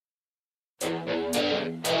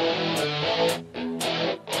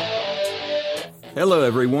Hello,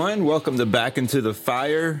 everyone. Welcome to Back Into the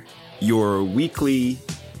Fire, your weekly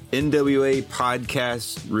NWA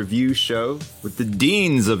podcast review show with the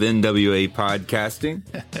deans of NWA podcasting,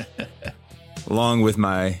 along with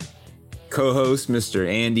my co-host, Mr.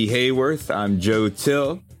 Andy Hayworth. I'm Joe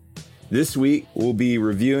Till. This week, we'll be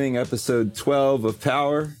reviewing episode 12 of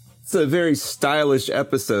Power. It's a very stylish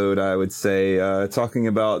episode, I would say, talking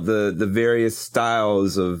about the various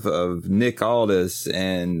styles of Nick Aldis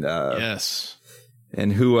and yes.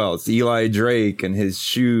 And who else? Eli Drake and his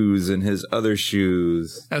shoes and his other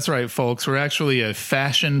shoes. That's right, folks. We're actually a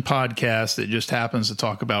fashion podcast that just happens to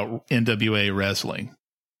talk about NWA wrestling.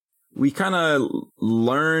 We kind of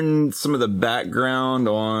learned some of the background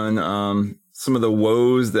on some of the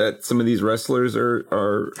woes that some of these wrestlers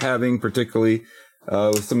are having, particularly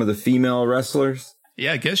with some of the female wrestlers.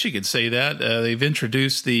 Yeah, I guess you could say that. They've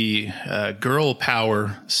introduced the girl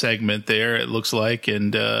power segment there, it looks like,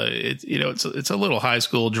 and it's a little high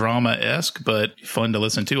school drama-esque, but fun to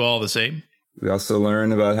listen to all the same. We also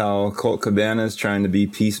learn about how Colt Cabana is trying to be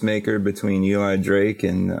peacemaker between Eli Drake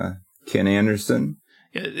and Ken Anderson.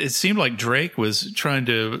 It seemed like Drake was trying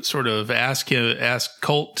to sort of ask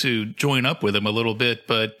Colt to join up with him a little bit,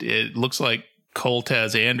 but it looks like Colt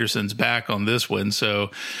has Anderson's back on this one. So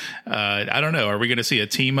I don't know. Are we going to see a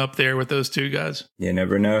team up there with those two guys? You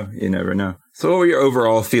never know. You never know. So what were your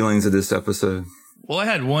overall feelings of this episode? Well, I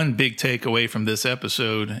had one big takeaway from this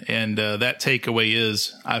episode, and that takeaway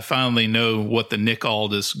is I finally know what the Nick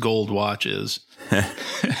Aldis gold watch is.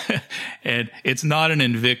 And it's not an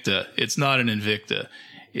Invicta. It's not an Invicta.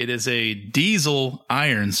 It is a Diesel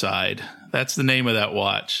Ironside. That's the name of that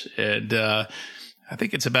watch. And I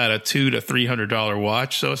think it's about a $200 to $300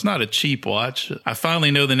 watch, so it's not a cheap watch. I finally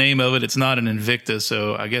know the name of it. It's not an Invicta,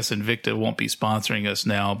 so I guess Invicta won't be sponsoring us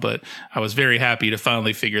now, but I was very happy to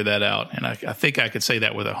finally figure that out, and I think I could say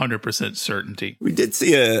that with 100% certainty. We did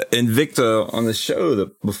see a Invicta on the show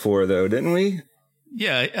before, though, didn't we?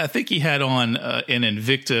 Yeah, I think he had on an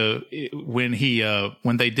Invicta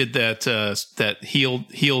when they did that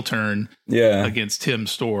heel turn against Tim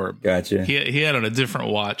Storm. Gotcha. He had on a different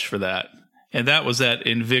watch for that. And that was that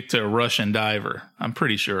Invicta Russian Diver, I'm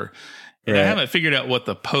pretty sure. And I haven't figured out what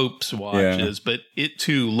the Pope's watch is, but it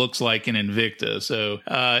too looks like an Invicta. So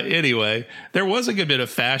anyway, there was a good bit of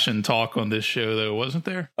fashion talk on this show, though, wasn't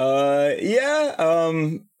there?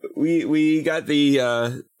 We got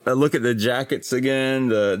the look at the jackets again.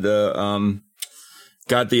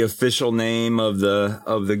 Got the official name of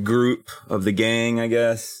the group, of the gang, I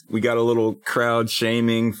guess. We got a little crowd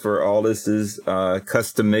shaming for Aldis's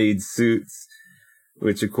custom-made suits,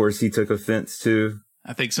 which, of course, he took offense to.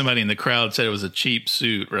 I think somebody in the crowd said it was a cheap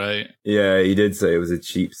suit, right? Yeah, he did say it was a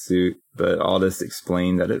cheap suit, but Aldis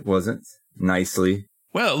explained that it wasn't, nicely.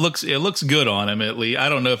 Well, it looks good on him, at least. I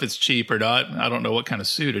don't know if it's cheap or not. I don't know what kind of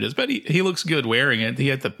suit it is, but he looks good wearing it. He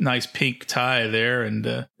had the nice pink tie there,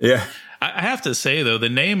 and yeah. I have to say, though, the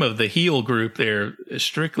name of the heel group there,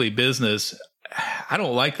 Strictly Business, I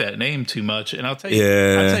don't like that name too much. And I'll tell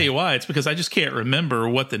you why. It's because I just can't remember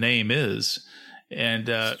what the name is. And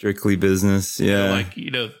Strictly Business, yeah.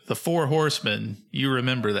 The Four Horsemen, you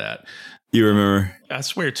remember that. You remember? I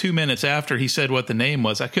swear 2 minutes after he said what the name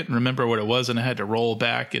was, I couldn't remember what it was, and I had to roll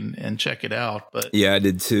back and check it out. But yeah, I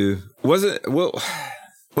did too.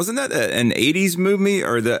 Wasn't that an 80s movie,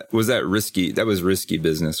 or was that Risky? That was Risky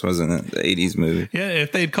Business, wasn't it? The 80s movie. Yeah,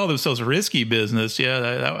 if they'd called themselves Risky Business,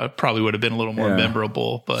 that probably would have been a little more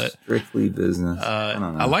memorable. But Strictly Business. I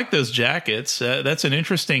don't know. I like those jackets. That's an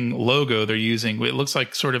interesting logo they're using. It looks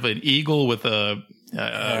like sort of an eagle with a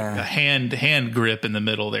hand grip in the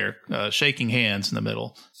middle there, shaking hands in the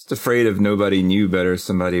middle. Just afraid if nobody knew better,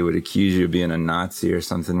 somebody would accuse you of being a Nazi or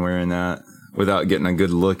something wearing that, without getting a good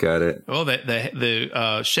look at it. Well,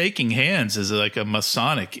 the shaking hands is like a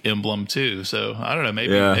Masonic emblem too. So I don't know.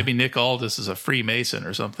 Maybe Nick Aldis is a Freemason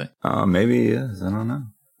or something. Maybe he is. I don't know.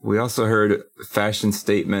 We also heard a fashion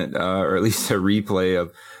statement, or at least a replay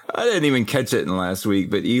of. I didn't even catch it in last week,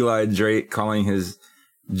 but Eli Drake calling his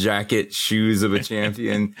jacket shoes of a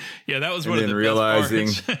champion. Yeah, that was one of the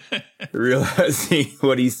best parts. realizing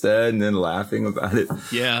what he said and then laughing about it.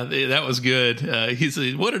 Yeah, that was good. He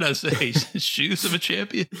said, "What did I say? Shoes of a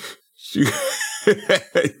champion."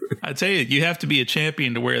 I tell you have to be a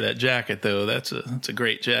champion to wear that jacket, though. That's a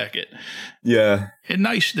great jacket. Yeah, and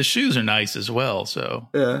nice. The shoes are nice as well. So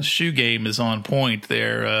the shoe game is on point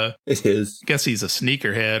there. It is. I guess he's a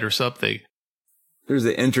sneakerhead or something. There's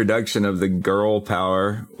the introduction of the girl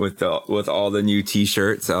power with all the new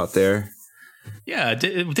T-shirts out there. Yeah,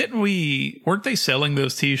 weren't they selling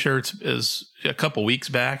those T-shirts as a couple weeks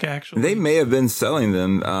back, actually? They may have been selling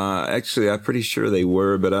them. Actually, I'm pretty sure they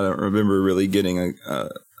were, but I don't remember really getting a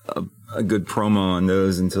good promo on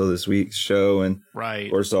those until this week's show. And right.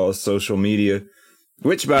 Of course, all social media,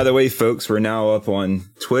 which, by the way, folks, we're now up on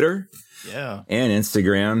Twitter. Yeah. And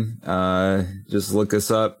Instagram. Just look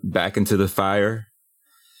us up, Back Into the Fire,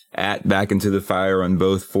 at Back Into the Fire on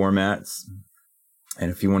both formats. And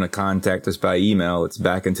if you want to contact us by email, it's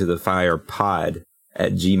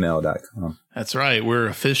backintothe.firepod@gmail.com. That's right. We're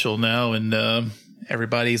official now, and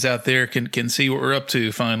everybody's out there can see what we're up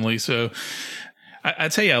to finally. So I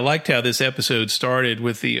tell you, I liked how this episode started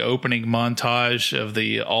with the opening montage of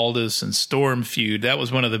the Aldis and Storm feud. That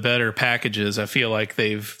was one of the better packages I feel like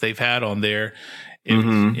they've had on there. It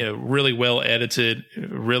was, really well edited,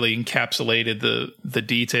 really encapsulated the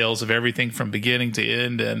details of everything from beginning to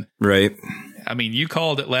end. And right. I mean, you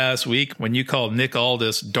called it last week when you called Nick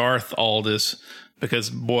Aldis Darth Aldis,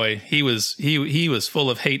 because boy, he was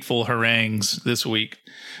full of hateful harangues this week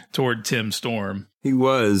toward Tim Storm. He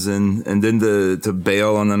was, and then to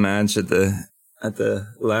bail on the match at the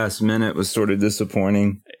last minute was sort of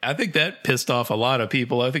disappointing. I think that pissed off a lot of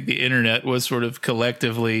people. I think the internet was sort of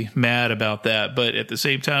collectively mad about that, but at the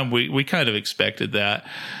same time, we kind of expected that.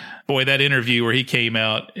 Boy, that interview where he came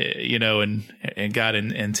out, and got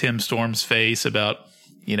in Tim Storm's face about,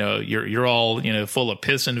 you're all, full of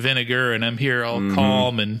piss and vinegar, and I'm here all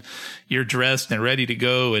calm, and you're dressed and ready to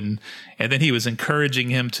go. And then he was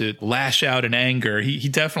encouraging him to lash out in anger. He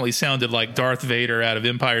definitely sounded like Darth Vader out of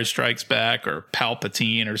Empire Strikes Back or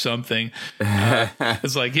Palpatine or something.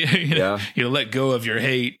 It's like, let go of your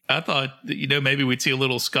hate. I thought, maybe we'd see a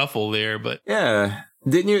little scuffle there, but yeah.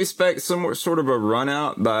 Didn't you expect some sort of a run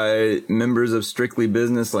out by members of Strictly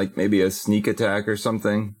Business, like maybe a sneak attack or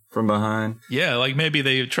something from behind? Yeah, like maybe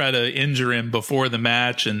they try to injure him before the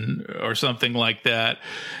match or something like that.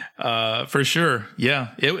 For sure.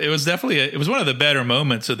 Yeah, it was definitely it was one of the better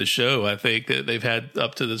moments of the show, I think, that they've had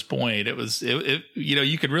up to this point. It was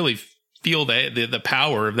you could really feel the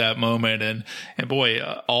power of that moment, and boy,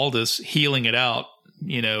 Aldis healing it out,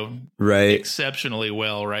 right, exceptionally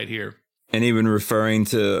well right here. And even referring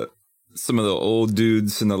to some of the old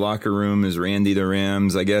dudes in the locker room as Randy the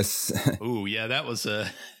Rams, I guess. Ooh, yeah, that was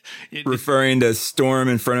referring to Storm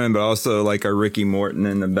in front of him, but also like a Ricky Morton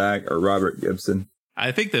in the back or Robert Gibson.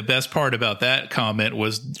 I think the best part about that comment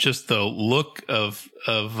was just the look of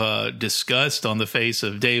disgust on the face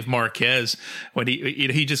of Dave Marquez when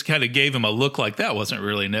he just kind of gave him a look like that wasn't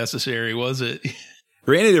really necessary, was it?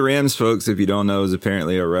 Randy the Rams, folks, if you don't know, is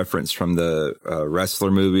apparently a reference from the wrestler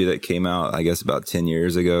movie that came out, I guess, about 10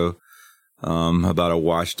 years ago, about a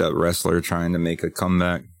washed-up wrestler trying to make a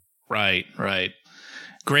comeback. Right.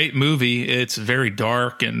 Great movie. It's very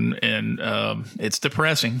dark and it's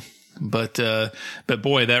depressing, but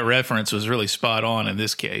boy, that reference was really spot on in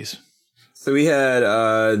this case. So we had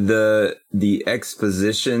the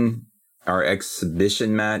exhibition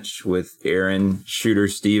match with Aaron Shooter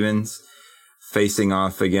Stevens facing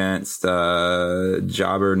off against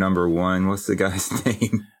jobber number one. What's the guy's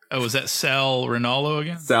name? Oh, was that Sal Rinaldo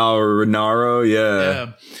again? Sal Rinaldo,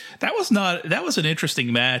 yeah. That was an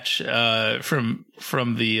interesting match from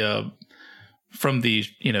the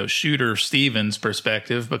Shooter Stevens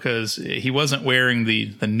perspective, because he wasn't wearing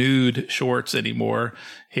the nude shorts anymore.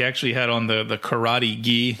 He actually had on the karate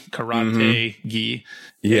gi.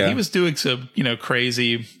 Yeah. And he was doing some,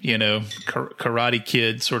 crazy, Karate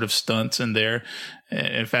Kid sort of stunts in there.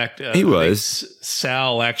 In fact, he was.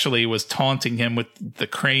 Sal actually was taunting him with the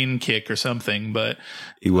crane kick or something, but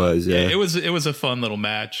he was, yeah. It was a fun little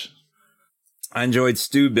match. I enjoyed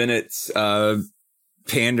Stu Bennett's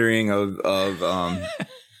pandering of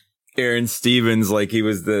Aaron Stevens, like he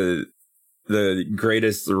was the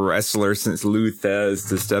greatest wrestler since Lou Thez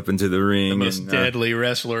to step into the ring. The most deadly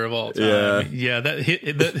wrestler of all time. Yeah,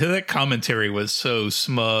 that commentary was so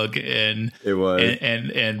smug and it was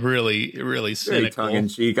and really, really cynical. Very tongue in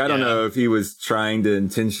cheek. I don't know if he was trying to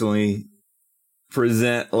intentionally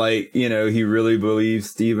present like, he really believes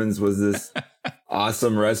Stevens was this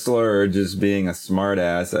awesome wrestler or just being a smart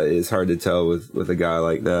ass. It's hard to tell with a guy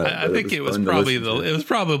like that. I think it was probably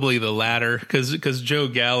the latter, because Joe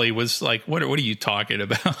Galley was like, what are you talking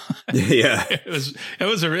about? Yeah. it was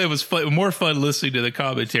fun, more fun listening to the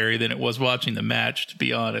commentary than it was watching the match, to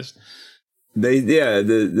be honest.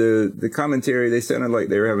 The commentary, they sounded like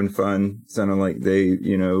they were having fun, sounded like they,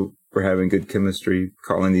 were having good chemistry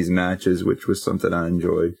calling these matches, which was something I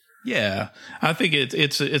enjoyed. Yeah, I think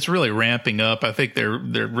it's really ramping up. I think they're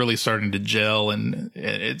really starting to gel, and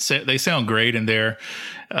they sound great in there.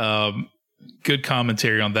 good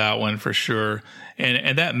commentary on that one for sure.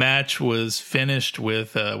 And that match was finished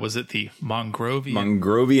with, was it the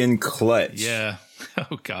Mongrovian clutch? Yeah.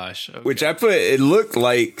 Oh, gosh. Okay. Which it looked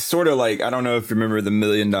like, sort of like, I don't know if you remember the $1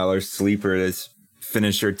 Million Sleeper, this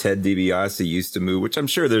finisher Ted DiBiase used to move, which I'm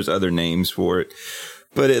sure there's other names for it.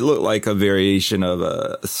 But it looked like a variation of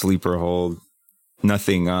a sleeper hold.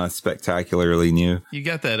 Nothing spectacularly new. You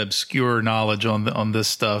got that obscure knowledge on this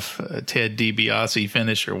stuff, Ted DiBiase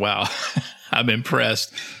finisher. Wow. I'm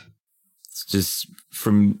impressed. It's just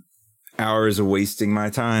from hours of wasting my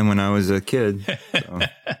time when I was a kid. So.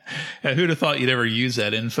 Who'd have thought you'd ever use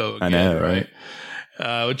that info again? I know, right?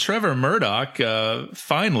 With Trevor Murdoch,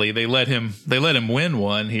 finally they let him win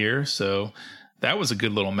one here, so that was a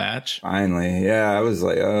good little match. Finally, yeah, I was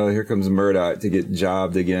like, oh, here comes Murdoch to get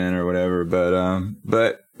jobbed again or whatever.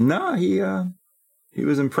 But no, he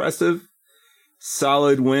was impressive.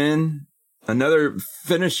 Solid win. Another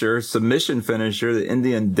finisher, submission finisher, the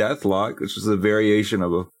Indian Deathlock, which is a variation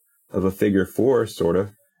of a figure four, sort of.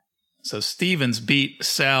 So Stevens beat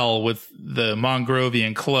Sal with the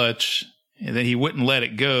Mongrovian clutch, and then he wouldn't let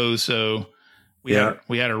it go. So we had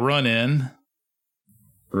a run in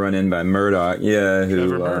by Murdoch. Yeah,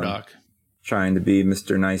 Trevor Murdoch, trying to be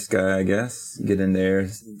Mr. Nice Guy, I guess. Get in there,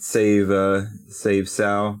 save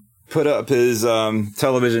Sal, put up his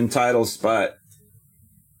television title spot.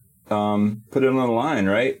 Put it on the line,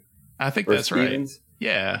 right? I think For that's Stevens? right.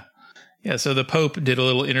 Yeah. Yeah, so the Pope did a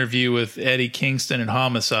little interview with Eddie Kingston and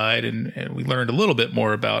Homicide, and we learned a little bit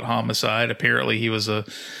more about Homicide. Apparently he was a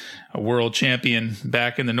world champion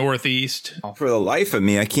back in the Northeast. For the life of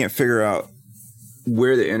me, I can't figure out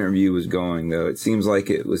where the interview was going, though. It seems like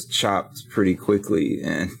it was chopped pretty quickly,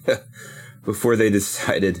 and before they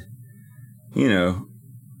decided,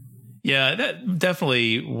 Yeah, that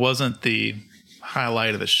definitely wasn't the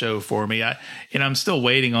highlight of the show for me. I'm still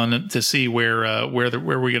waiting on to see where we're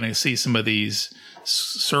going to see some of these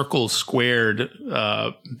circle squared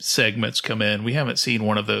segments come in. We haven't seen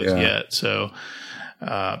one of those yet. So,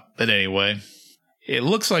 but anyway, it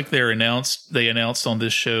looks like they announced on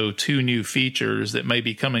this show 2 new features that may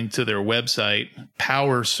be coming to their website: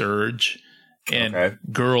 Power Surge and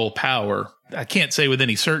Girl Power. I can't say with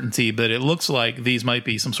any certainty, but it looks like these might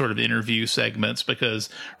be some sort of interview segments, because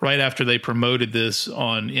right after they promoted this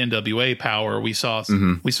on NWA Power, we saw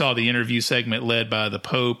the interview segment led by the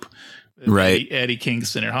Pope, right? Eddie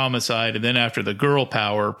Kingston and Homicide, and then after the Girl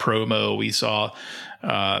Power promo, we saw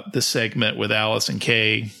the segment with Allison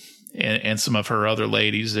Kay and some of her other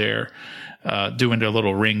ladies there doing their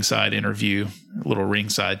little ringside interview, little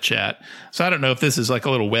ringside chat. So I don't know if this is like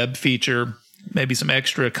a little web feature, maybe some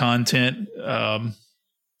extra content,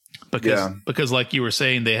 because like you were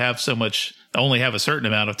saying, they only have a certain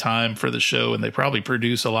amount of time for the show, and they probably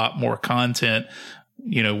produce a lot more content,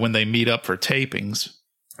 when they meet up for tapings.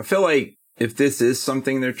 I feel like if this is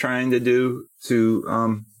something they're trying to do to,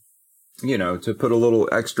 to put a little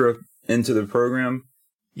extra into the program.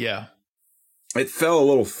 Yeah. It fell a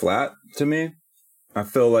little flat to me. I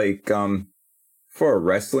feel like, for a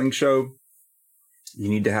wrestling show, you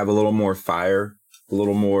need to have a little more fire, a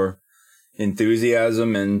little more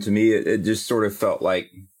enthusiasm. And to me, it just sort of felt like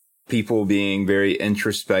people being very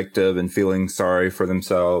introspective and feeling sorry for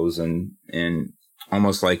themselves, and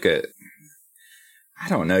almost like I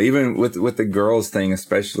don't know, even with the girls thing,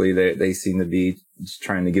 especially, they seem to be just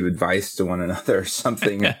trying to give advice to one another or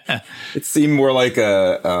something. It seemed more like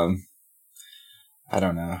a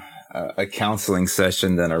counseling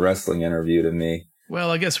session than a wrestling interview to me. Well,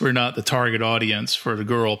 I guess we're not the target audience for the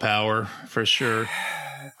Girl Power, for sure.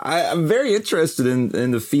 I'm very interested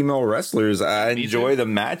in the female wrestlers. I enjoy the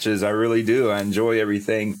matches. I really do. I enjoy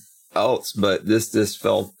everything else. But this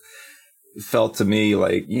felt to me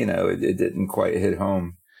like, it didn't quite hit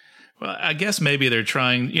home. Well, I guess maybe they're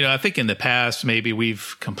trying, I think in the past, maybe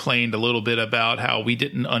we've complained a little bit about how we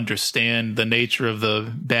didn't understand the nature of the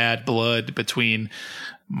bad blood between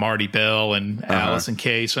Marty Bell and Allison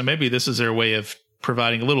Kay. So maybe this is their way of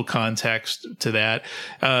providing a little context to that.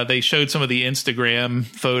 They showed some of the Instagram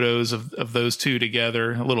photos of those two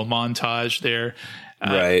together, a little montage there.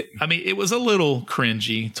 Right. I mean, it was a little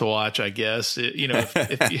cringy to watch, I guess.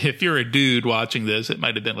 If you're a dude watching this, it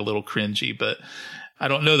might have been a little cringy, but I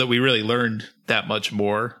don't know that we really learned that much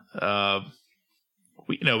more.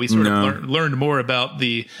 We sort of learned more about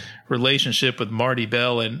the relationship with Marty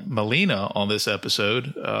Bell and Melina on this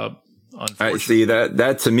episode. I see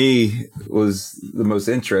that to me was the most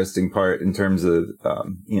interesting part in terms of,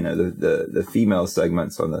 the female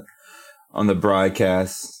segments on the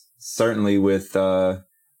broadcast. Certainly with,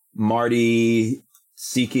 Marty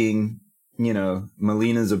seeking,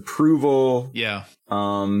 Melina's approval. Yeah.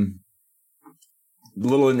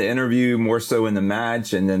 little in the interview, more so in the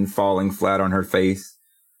match, and then falling flat on her face,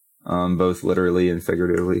 both literally and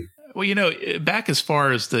figuratively. Well, back as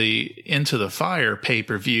far as the Into the Fire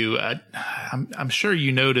pay-per-view, I'm sure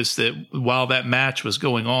you noticed that while that match was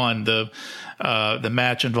going on, the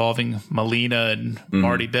match involving Melina and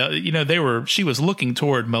Marty Bell, she was looking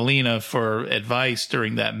toward Melina for advice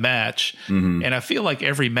during that match. Mm-hmm. And I feel like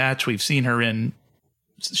every match we've seen her in,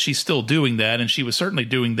 she's still doing that. And she was certainly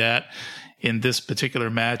doing that in this particular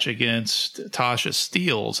match against Tasha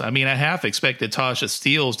Steelz. I mean, I half expected Tasha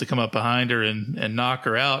Steelz to come up behind her and knock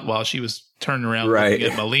her out while she was turning around looking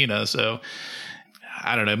at Melina. So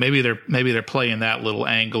I don't know. Maybe they're playing that little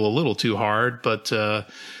angle a little too hard, but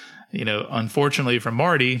unfortunately for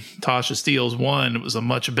Marty, Tasha Steelz won. It was a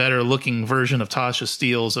much better looking version of Tasha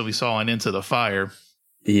Steelz that we saw in Into the Fire.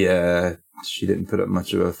 Yeah, she didn't put up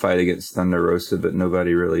much of a fight against Thunder Rosa, but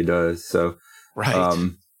nobody really does. So, right.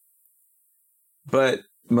 But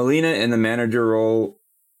Melina in the manager role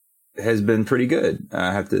has been pretty good,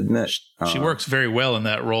 I have to admit. She works very well in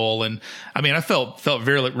that role. And I mean, I felt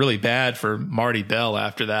really bad for Marty Bell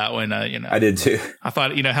after that one. I did too. I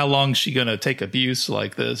thought, how long is she going to take abuse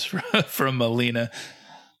like this from Melina?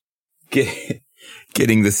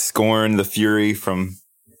 Getting the scorn, the fury from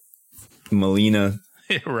Melina.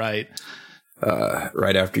 Right.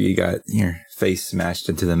 Right after you got your face smashed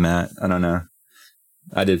into the mat. I don't know.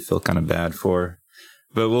 I did feel kind of bad for her.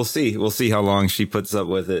 But we'll see. We'll see how long she puts up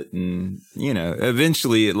with it. And,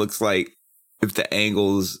 eventually it looks like if the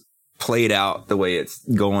angle's played out the way it's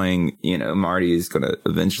going, Marty is going to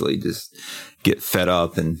eventually just get fed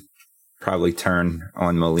up and probably turn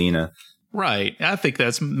on Melina. Right. I think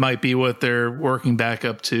might be what they're working back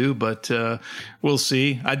up to, but we'll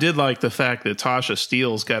see. I did like the fact that Tasha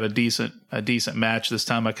Steelz got a decent match this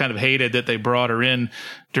time. I kind of hated that they brought her in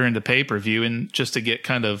during the pay-per-view and just to get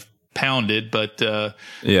kind of pounded, but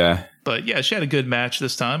yeah, she had a good match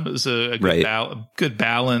this time. It was a good, good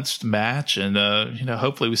balanced match, and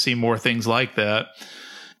hopefully we see more things like that.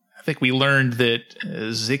 I think we learned that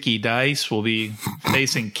Zicky Dice will be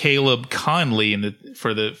facing Caleb Conley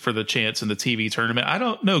for the chance in the TV tournament. I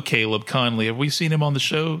don't know Caleb Conley. Have we seen him on the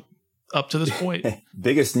show up to this point?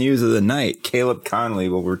 Biggest news of the night: Caleb Conley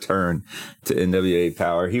will return to NWA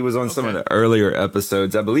Power. He was on some of the earlier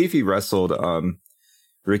episodes. I believe he wrestled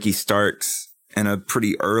Ricky Starks in a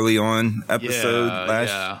pretty early on episode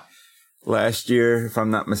last year, if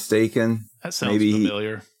I'm not mistaken. That sounds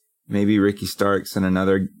familiar. Maybe Ricky Starks and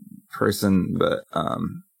another person, but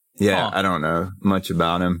I don't know much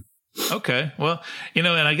about him. Okay. Well, and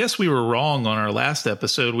I guess we were wrong on our last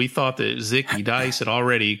episode. We thought that Zicky Dice had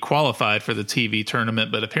already qualified for the TV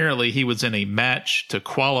tournament, but apparently he was in a match to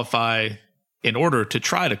qualify in order to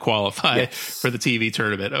try to qualify for the TV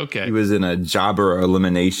tournament. Okay. He was in a jobber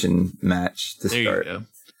elimination match to start. You go.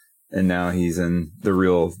 And now he's in the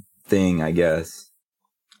real thing, I guess.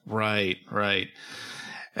 Right.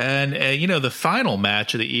 And, the final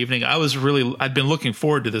match of the evening, I'd been looking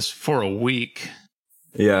forward to this for a week.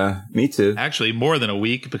 Yeah, me too. Actually, more than a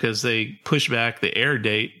week, because they pushed back the air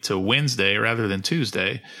date to Wednesday rather than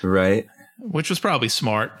Tuesday. Right. Which was probably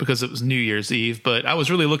smart because it was New Year's Eve. But I was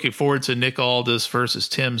really looking forward to Nick Aldis versus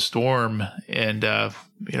Tim Storm. And,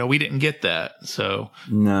 we didn't get that. So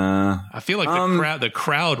nah. I feel like the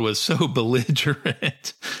crowd was so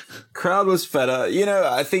belligerent. Crowd was fed up.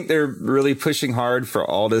 I think they're really pushing hard for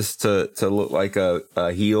Aldis to look like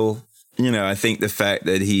a heel. I think the fact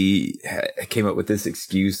that he came up with this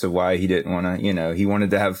excuse of why he didn't want to, he wanted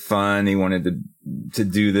to have fun. He wanted to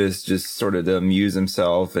do this just sort of to amuse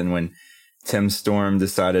himself. And when Tim Storm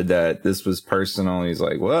decided that this was personal, he's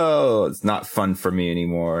like, well, it's not fun for me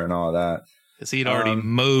anymore and all that. Because he'd already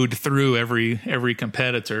mowed through every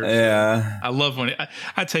competitor. Yeah. I love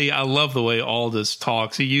I tell you, I love the way Aldis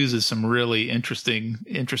talks. He uses some really interesting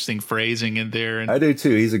phrasing in there. And I do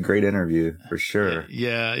too. He's a great interview for sure.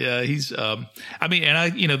 Yeah. He's,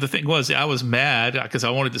 the thing was, I was mad because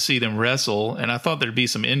I wanted to see them wrestle and I thought there'd be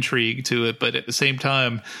some intrigue to it. But at the same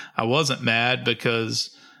time, I wasn't mad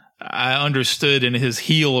because I understood in his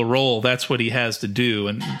heel role, that's what he has to do.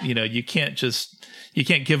 And, you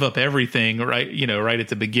can't give up everything right at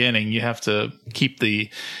the beginning. You have to keep the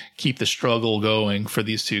struggle going for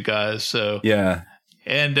these two guys. So, yeah.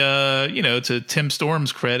 And, to Tim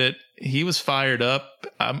Storm's credit, he was fired up.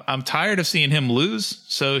 I'm tired of seeing him lose.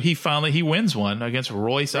 So he wins one against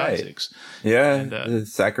Royce Isaacs. Yeah. And, the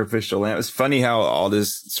sacrificial lamb. It's funny how all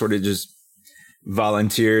this sort of just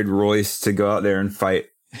volunteered Royce to go out there and fight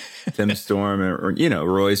Tim Storm, or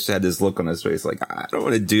Royce had this look on his face like, I don't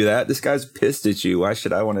want to do that. This guy's pissed at you. Why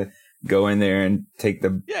should I want to go in there and take the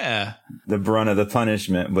brunt of the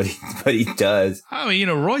punishment, but he does. I mean,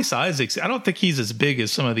 Royce Isaacs, I don't think he's as big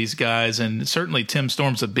as some of these guys, and certainly Tim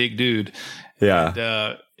Storm's a big dude. Yeah.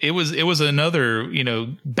 And, it was another,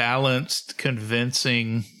 balanced,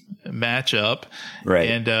 convincing matchup. Right.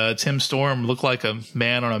 And Tim Storm looked like a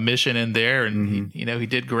man on a mission in there, and he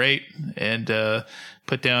did great and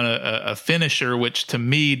put down a finisher, which to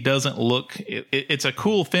me doesn't look. It's a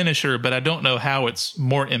cool finisher, but I don't know how it's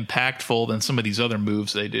more impactful than some of these other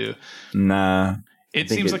moves they do. Nah. It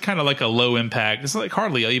seems like kind of like a low impact. It's like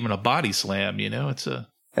hardly even a body slam. It's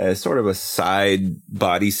sort of a side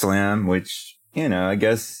body slam, which. I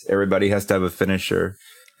guess everybody has to have a finisher.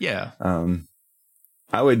 Yeah.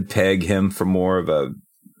 I would peg him for more of a,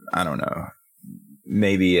 I don't know,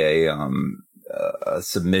 maybe a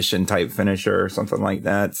submission type finisher or something like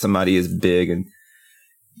that. Somebody as big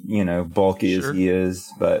and, bulky as he is,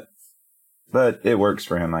 but it works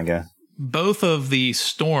for him, I guess. Both of the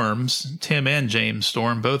Storms, Tim and James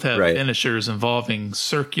Storm, both have finishers involving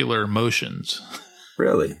circular motions.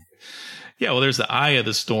 Really? Yeah, well, there's the Eye of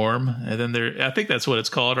the Storm, and then I think that's what it's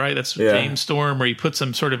called, right? That's James Storm, where he puts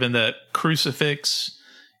him sort of in that crucifix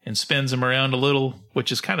and spins him around a little,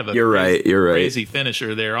 which is kind of a crazy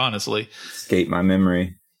finisher there, honestly. Escape my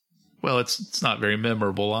memory. Well, it's not very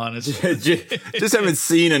memorable, honestly. Just haven't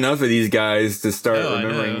seen enough of these guys to start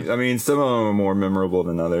remembering. I mean, some of them are more memorable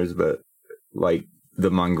than others, but like the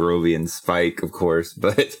Mongrovian spike, of course,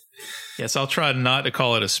 but... Yes, I'll try not to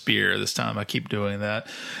call it a spear this time. I keep doing that.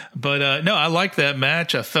 But no, I liked that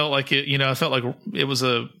match. I felt like it, I felt like it was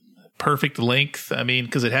a perfect length. I mean,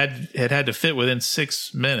 because it had to fit within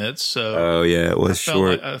 6 minutes. So it was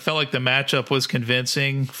short. I felt like the matchup was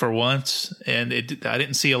convincing for once, and I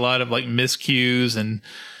didn't see a lot of like miscues and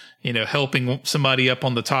helping somebody up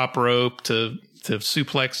on the top rope to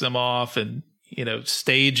suplex them off and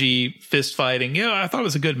stagey fist fighting. I thought it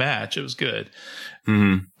was a good match. It was good.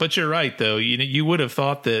 Mm-hmm. But you're right, though. You would have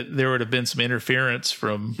thought that there would have been some interference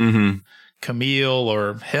from Camille,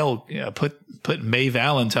 or hell, put May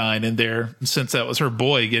Valentine in there, since that was her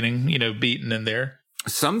boy getting beaten in there.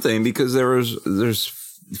 Something, because there's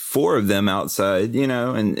 4 of them outside,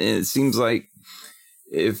 and it seems like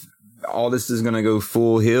if all this is going to go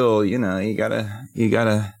full heel, you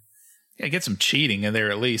gotta. Yeah, get some cheating in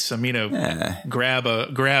there at least. Some, grab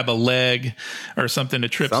a leg or something to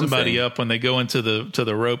trip somebody up when they go into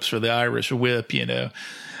the ropes for the Irish whip.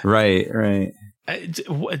 Right.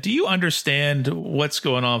 Do you understand what's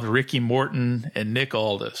going on with Ricky Morton and Nick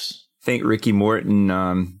Aldis? I think Ricky Morton,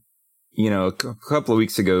 a couple of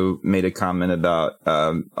weeks ago made a comment about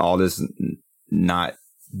Aldis not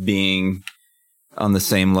being on the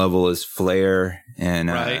same level as Flair,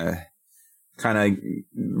 and kind of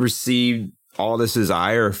received Aldis's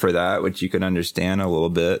ire for that, which you can understand a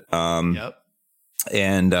little bit.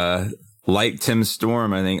 And like Tim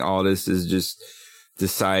Storm, I think Aldis is just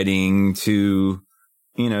deciding to,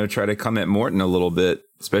 try to come at Morton a little bit,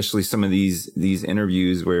 especially some of these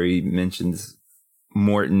interviews where he mentions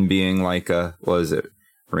Morton being like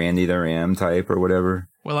Randy the Ram type or whatever.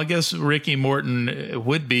 Well, I guess Ricky Morton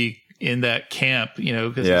would be in that camp,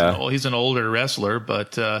 because he's an older wrestler,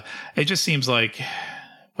 but it just seems like,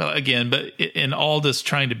 but in Aldis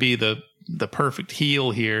trying to be the perfect heel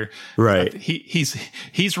here, right? He's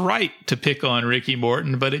right to pick on Ricky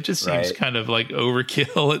Morton, but it just seems kind of like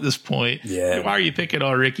overkill at this point. Yeah, why are you picking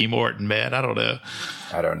on Ricky Morton, man? I don't know.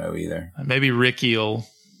 I don't know either. Maybe Ricky will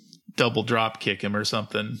double drop kick him or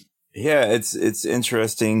something. Yeah, it's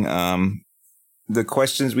interesting. The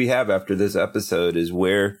questions we have after this episode is,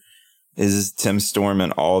 where is Tim Storm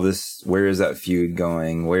and Aldis? Where is that feud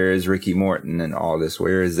going? Where is Ricky Morton and Aldis?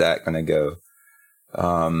 Where is that going to go?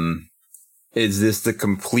 Is this the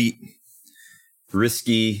complete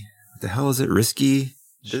risky? What the hell is it? Risky?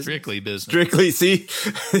 Strictly business. Strictly. See,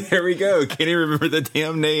 there we go. Can't even remember the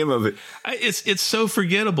damn name of it. It's so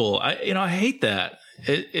forgettable. I hate that.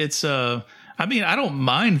 It's I mean, I don't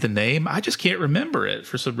mind the name. I just can't remember it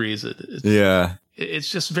for some reason. It's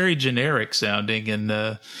just very generic sounding,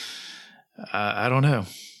 and I don't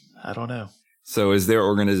know. So is their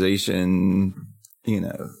organization,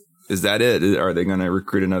 is that it? Are they going to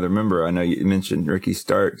recruit another member? I know you mentioned Ricky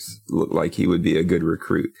Starks looked like he would be a good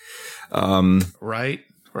recruit. Right.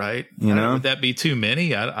 Would that be too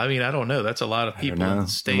many? I mean, I don't know. That's a lot of people in the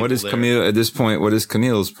stable. What is Camille at this point? What is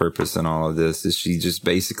Camille's purpose in all of this? Is she just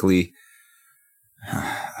basically,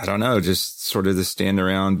 I don't know, just sort of to stand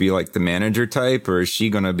around, be like the manager type, or is she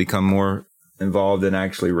going to become more involved in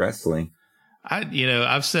actually wrestling?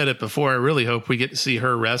 I've said it before. I really hope we get to see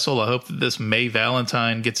her wrestle. I hope that this May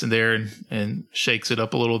Valentine gets in there and shakes it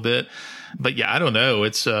up a little bit. But yeah, I don't know.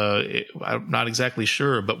 I'm not exactly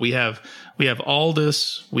sure. But we have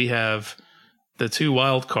Aldis. We have the two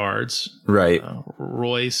wild cards, right?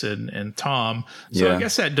 Royce and Tom. So yeah. I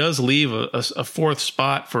guess that does leave a fourth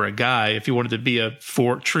spot for a guy if you wanted to be a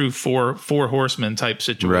true four horseman type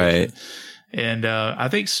situation. Right. And I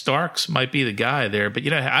think Starks might be the guy there. But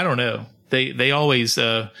I don't know. They always,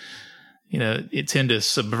 tend to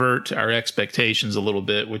subvert our expectations a little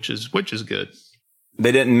bit, which is good.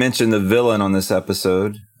 They didn't mention the villain on this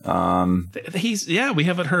episode. We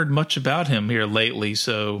haven't heard much about him here lately.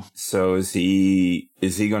 So is he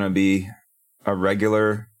going to be a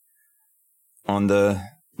regular on the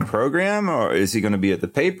program, or is he going to be at the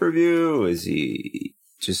pay-per-view? Is he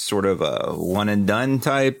just sort of a one and done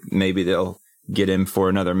type? Maybe they'll get him for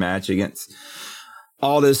another match against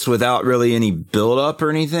Aldis without really any build up or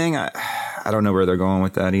anything. I don't know where they're going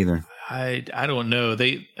with that either. I don't know.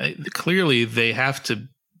 They clearly they have to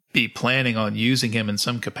be planning on using him in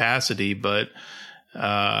some capacity, but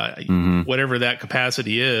whatever that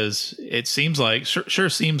capacity is, it seems like sure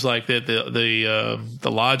seems like that the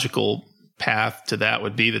logical path to that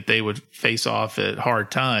would be that they would face off at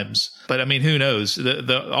Hard Times. But I mean, who knows?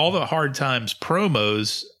 All the Hard Times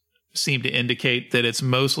promos seem to indicate that it's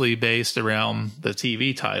mostly based around the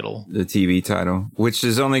TV title. The TV title, which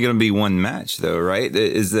is only going to be one match, though, right?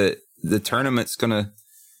 Is that the tournament's going to?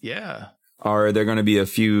 Yeah. Are there going to be a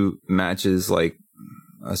few matches, like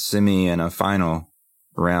a semi and a final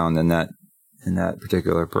round in that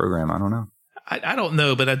particular program? I don't know. I don't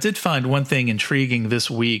know, but I did find one thing intriguing this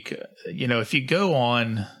week. If you go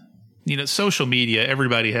on, social media,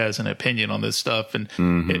 everybody has an opinion on this stuff. And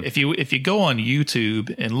if you go on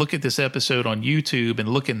YouTube and look at this episode on YouTube and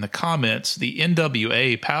look in the comments, the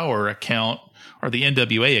NWA Power account or the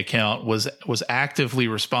NWA account was actively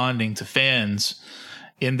responding to fans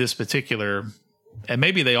in this particular, and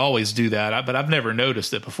maybe they always do that, but I've never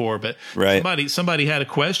noticed it before. But right. somebody had a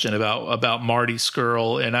question about Marty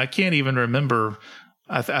Scurll, and I can't even remember.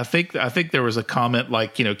 I think there was a comment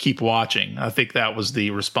like, keep watching. I think that was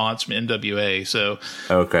the response from NWA. So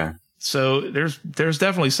okay. So there's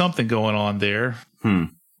definitely something going on there.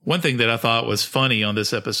 One thing that I thought was funny on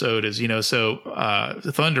this episode is,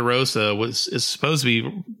 Thunder Rosa is supposed to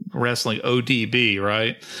be wrestling ODB,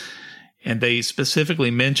 right? And they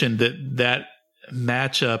specifically mentioned that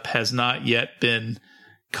matchup has not yet been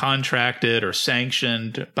contracted or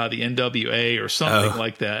sanctioned by the NWA or something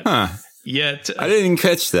like that. Huh. Yet I didn't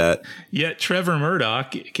catch that. Yet Trevor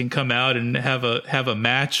Murdoch can come out and have a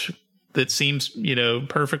match that seems,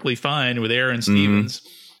 perfectly fine with Aaron Stevens.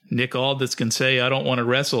 Nick Aldis can say, I don't want to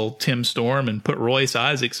wrestle Tim Storm and put Royce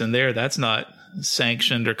Isaacs in there. That's not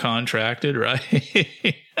sanctioned or contracted, right?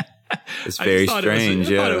 It's very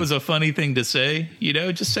strange. I thought it was a funny thing to say.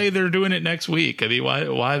 Just say they're doing it next week. I mean,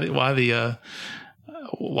 why do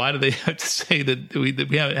they have to say that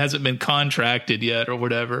it hasn't been contracted yet or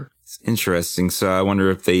whatever? It's interesting. So I wonder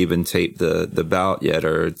if they even taped the bout yet,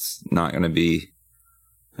 or it's not going to be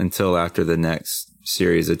until after the next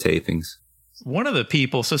series of tapings. One of the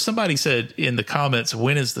people, so somebody said in the comments,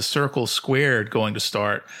 when is the Circle Squared going to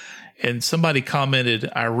start? And somebody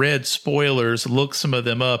commented, I read spoilers, look some of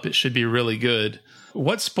them up. It should be really good.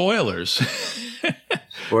 What spoilers?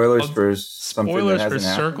 Spoilers for something spoilers that for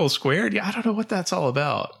hasn't Circle Squared? Yeah, I don't know what that's all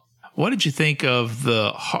about. What did you think of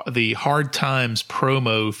the Hard Times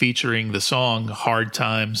promo featuring the song Hard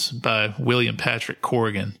Times by William Patrick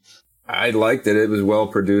Corgan? I liked it. It was well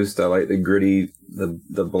produced. I like the gritty,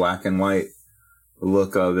 the black and white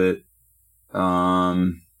look of it.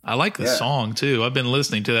 I like the song too. I've been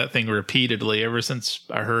listening to that thing repeatedly ever since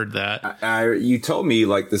I heard that. You told me you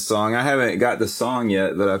liked the song. I haven't got the song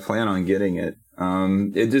yet, but I plan on getting it.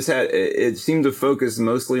 It seemed to focus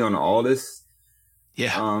mostly on Aldis.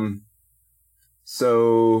 Yeah.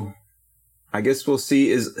 So I guess we'll see.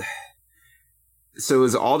 Is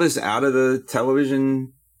Aldis out of the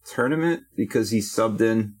television tournament because he subbed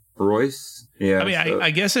in Royce? Yeah. I mean,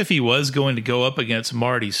 I guess if he was going to go up against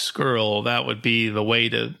Marty Scurll, that would be the way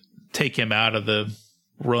to take him out of the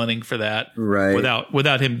running for that. Right.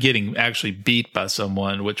 Without him getting actually beat by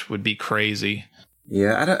someone, which would be crazy.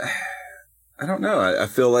 Yeah. I don't know. I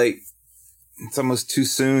feel like it's almost too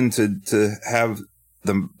soon to have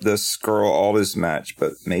the Scurll Aldis match,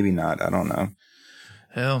 but maybe not. I don't know.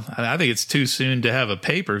 Well, I think it's too soon to have a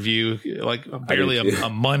pay-per-view, like barely a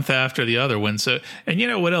month after the other one. So, and you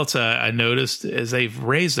know what else I noticed is they've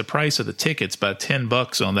raised the price of the tickets by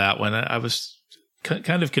 $10 on that one. I was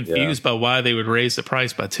kind of confused by why they would raise the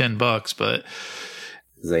price by $10, but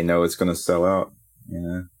because they know it's going to sell out.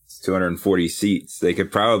 Yeah, it's 240 seats. They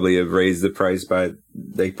could probably have raised the price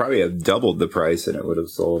they probably have doubled the price and it would have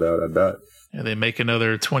sold out, I bet. Yeah, they make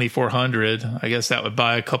another 2,400. I guess that would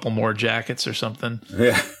buy a couple more jackets or something.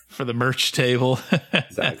 Yeah, for the merch table.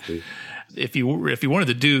 Exactly. If you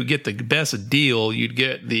wanted to get the best deal, you'd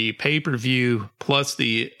get the pay-per-view plus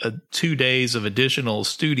the 2 days of additional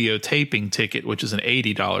studio taping ticket, which is an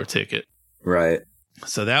 $80 ticket. Right.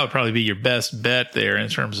 So that would probably be your best bet there in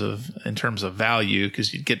terms of value,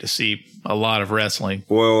 because you'd get to see a lot of wrestling.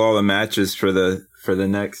 Boil all the matches for the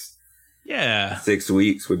next 6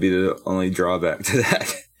 weeks would be the only drawback to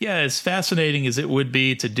that. Yeah, as fascinating as it would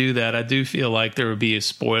be to do that, I do feel like there would be a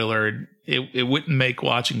spoiler. It wouldn't make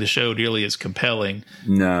watching the show nearly as compelling.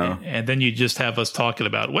 No. And then you just have us talking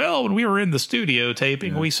about, well, when we were in the studio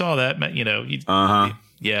taping, we saw that, you know.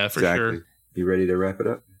 Yeah, for sure. You ready to wrap it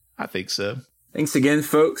up? I think so. Thanks again,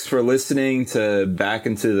 folks, for listening to Back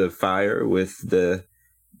Into the Fire with the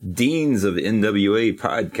Deans of NWA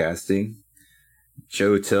Podcasting,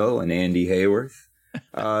 Joe Till and Andy Hayworth.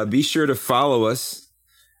 Be sure to follow us.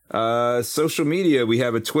 Social media, we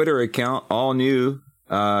have a Twitter account, all new,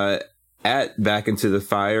 at Back Into the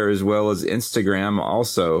Fire, as well as Instagram,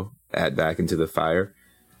 also at Back Into the Fire.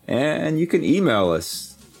 And you can email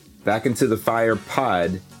us,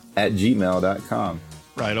 backintothefirepod@gmail.com.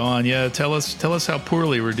 Right on. Yeah, tell us how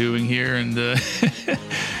poorly we're doing here, and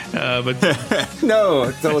but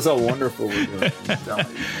no, tell us how wonderful we're doing.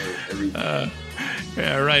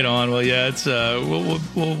 Yeah, right on. Well, yeah, it's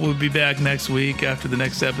we'll be back next week after the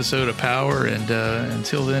next episode of Power, and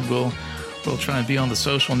until then, we'll try and be on the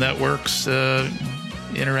social networks,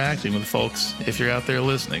 interacting with folks if you're out there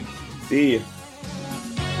listening. See you.